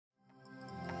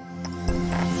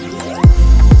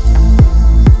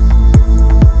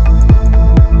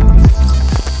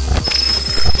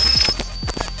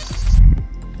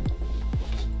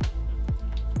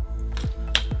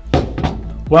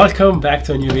Welcome back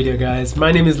to a new video, guys. My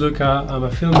name is Luca. I'm a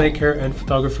filmmaker and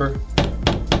photographer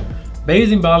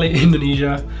based in Bali,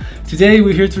 Indonesia. Today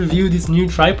we're here to review this new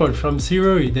tripod from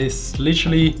SIRUI. They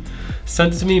literally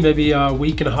sent it to me maybe a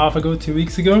week and a half ago, 2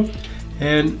 weeks ago,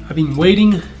 and I've been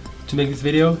waiting to make this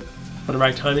video for the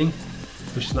right timing,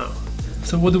 which is now.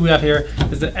 So what do we have here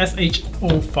is the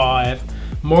SH05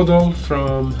 model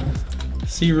from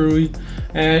SIRUI,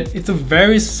 and it's a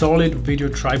very solid video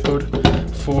tripod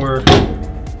for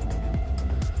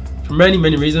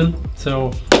many reasons.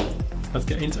 So let's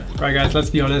get into it. Right, guys, let's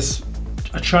be honest,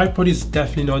 a tripod is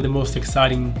definitely not the most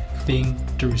exciting thing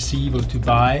to receive or to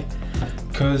buy,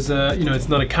 because you know, it's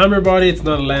not a camera body, it's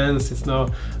not a lens, it's not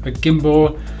a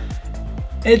gimbal.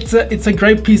 It's a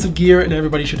great piece of gear and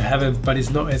everybody should have it, but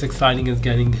it's not as exciting as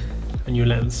getting a new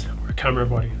lens or a camera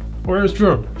body or a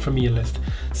drone, for me at least.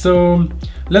 So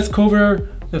let's cover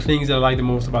the things that I like the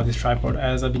most about this tripod,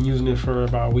 as I've been using it for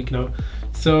about a week now.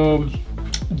 So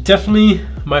definitely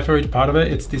my favorite part of it,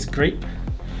 it's this grip,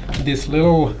 this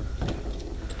little,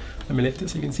 let me lift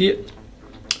this so you can see it,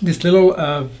 this little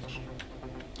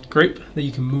grip that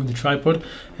you can move the tripod.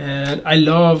 And I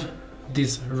love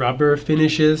these rubber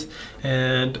finishes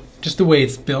and just the way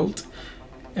it's built,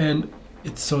 and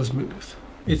it's so smooth.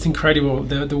 It's incredible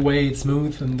the way it's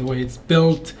smooth and the way it's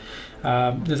built.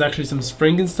 There's actually some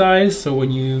spring inside, so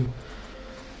when you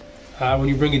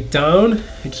bring it down,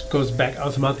 it just goes back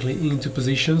automatically into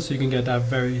position, so you can get that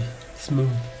very smooth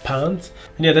pant.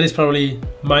 And yeah, that is probably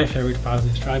my favorite part of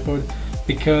this tripod,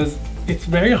 because it's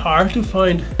very hard to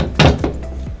find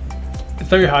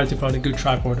a good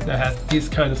tripod that has this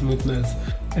kind of smoothness.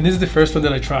 And this is the first one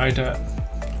that I tried that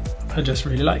I just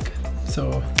really like.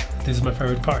 So this is my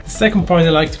favorite part. The second point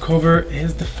I like to cover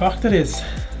is the fact that it's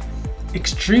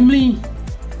extremely,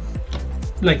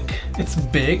 like, it's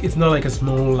big. It's not like a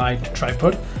small light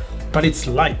tripod, but it's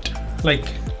light. Like,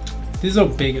 this is how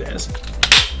big it is.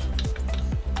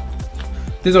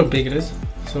 This is how big it is.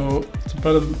 So it's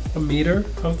about a meter,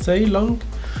 I would say, long.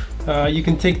 You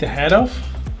can take the head off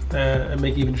and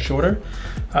make it even shorter.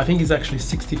 I think it's actually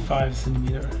 65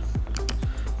 centimeter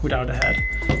without the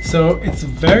head. So it's a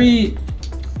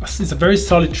very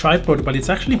solid tripod, but it's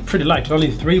actually pretty light. It's only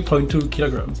 3.2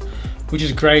 kilograms, which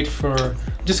is great for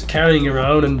just carrying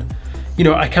around. And you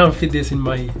know, I can't fit this in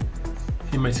my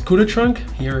scooter trunk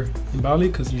here in Bali,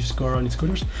 because you just go around in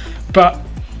scooters. But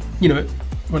you know,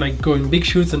 when I go in big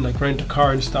shoots and like rent a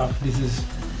car and stuff,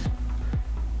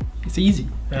 it's easy,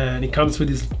 and it comes with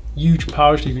this huge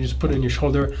pouch that you can just put on your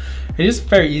shoulder. And it's just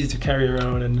very easy to carry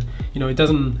around, and you know,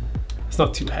 it's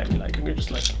not too heavy. Like, I can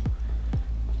just like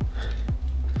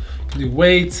do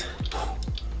weights.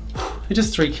 It's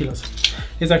just 3 kilos.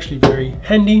 It's actually very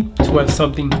handy to have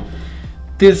something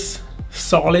this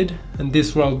solid and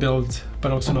this well built,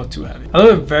 but also not too heavy.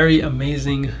 Another very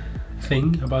amazing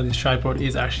thing about this tripod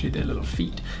is actually the little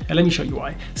feet, and let me show you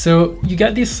why. So you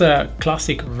get this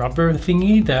classic rubber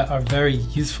thingy that are very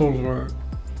useful for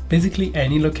basically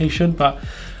any location, but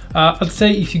I'd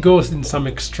say if you go in some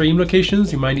extreme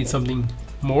locations, you might need something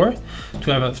more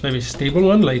to have a very stable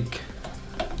one like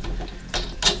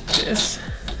this.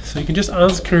 So you can just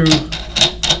unscrew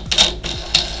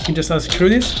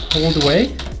this all the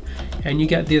way, and you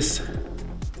get this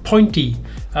pointy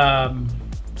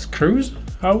screws,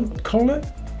 I would call it,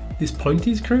 these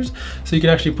pointy screws. So you can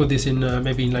actually put this in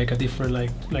maybe in like a different,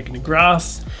 like in the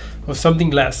grass or something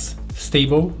less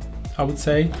stable, I would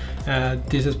say.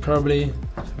 This is probably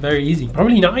very easy,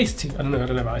 probably nice too. I don't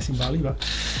have ice in Bali, but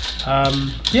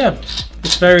yeah,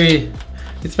 it's very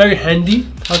handy,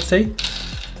 I'd say.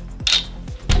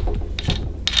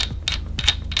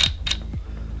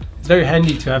 It's very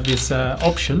handy to have this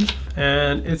option,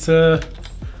 and it's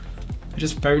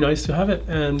just very nice to have it.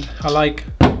 And I like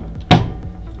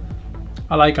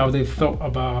how they thought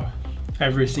about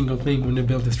every single thing when they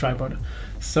built this tripod.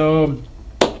 So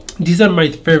these are my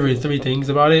favorite 3 things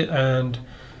about it, and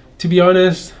to be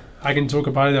honest, I can talk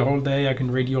about it the whole day. I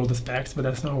can read you all the specs, but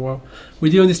that's not what we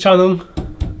do on this channel.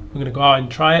 We're gonna go out and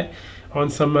try it on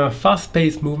some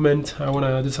fast-paced movement. I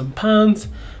wanna do some pans,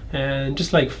 and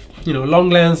just like, you know, long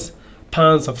lens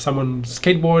pans of someone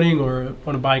skateboarding or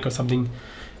on a bike or something,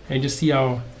 and just see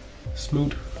how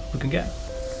smooth we can get.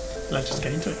 Let's just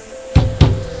get into it.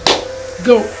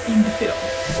 Go in the field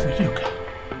with Luca.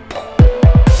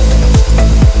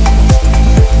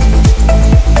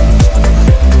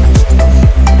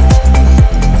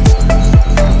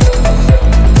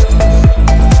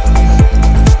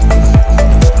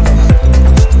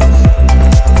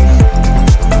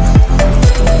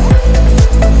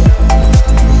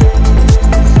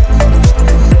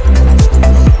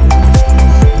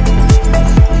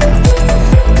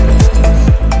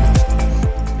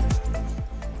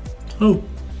 Oh,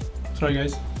 sorry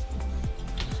guys.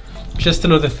 Just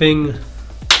another thing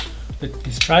that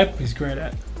this tripod is great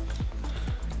at.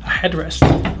 A headrest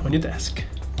on your desk.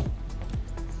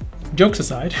 Jokes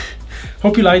aside,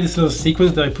 hope you like this little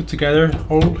sequence that I put together,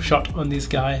 all shot on this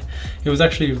guy. It was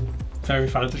actually very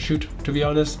fun to shoot, to be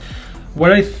honest.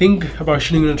 When I think about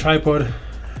shooting on a tripod,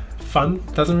 fun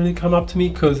doesn't really come up to me,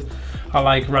 because I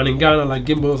like running gun, I like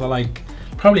gimbals, I like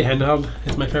probably handheld.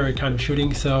 It's my favorite kind of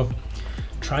shooting, so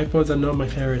tripods are not my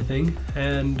favorite thing.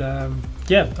 And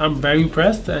yeah, I'm very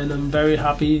impressed, and I'm very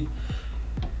happy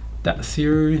that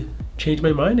SIRUI changed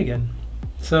my mind again.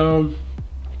 So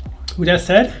with that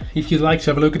said, if you'd like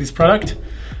to have a look at this product,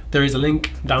 there is a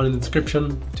link down in the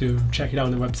description to check it out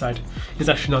on the website. It's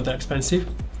actually not that expensive,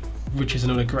 which is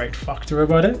another great factor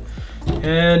about it.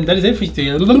 And that is it for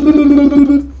today.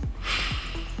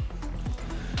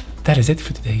 That is it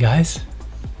for today, guys.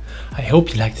 I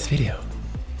hope you liked this video.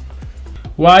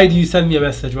 Why do you send me a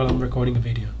message while I'm recording a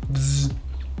video? Bzz.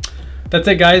 That's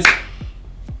it, guys.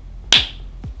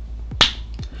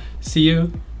 See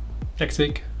you next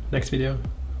week, next video.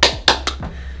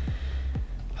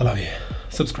 I love you.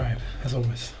 Subscribe, as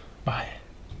always. Bye.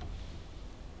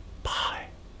 Bye.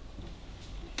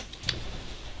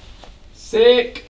 Sick.